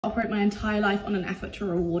Operate my entire life on an effort to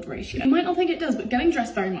reward ratio. You might not think it does, but getting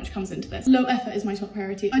dressed very much comes into this. Low effort is my top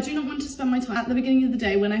priority. I do not want to spend my time at the beginning of the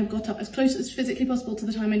day when I have got up as close as physically possible to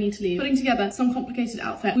the time I need to leave, putting together some complicated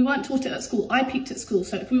outfit. We weren't taught it at school. I peaked at school,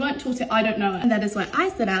 so if we weren't taught it, I don't know it. And that is why I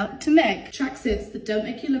set out to make tracksuits that don't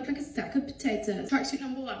make you look like a sack of potatoes. Tracksuit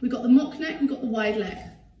number 1. We got the mock neck, we got the wide leg.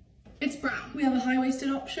 It's brown. We have a high-waisted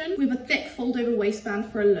option. We have a thick fold-over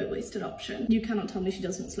waistband for a low-waisted option. You cannot tell me she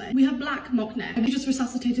doesn't slay. We have black mock neck. I just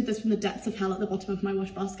resuscitated this from the depths of hell at the bottom of my wash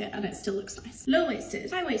basket, and it still looks nice. Low-waisted,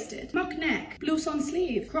 high-waisted, mock neck, blue on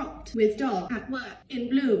sleeve, cropped, with dog, at work, in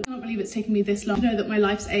blue. I can't believe it's taken me this long to know that my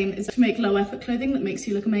life's aim is to make low-effort clothing that makes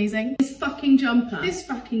you look amazing. This fucking jumper,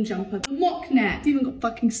 the mock neck. You even got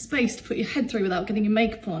fucking space to put your head through without getting your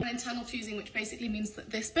makeup on. An internal fusing, which basically means that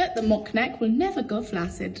this bit, the mock neck, will never go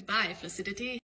flaccid. Bye. Flaccidity.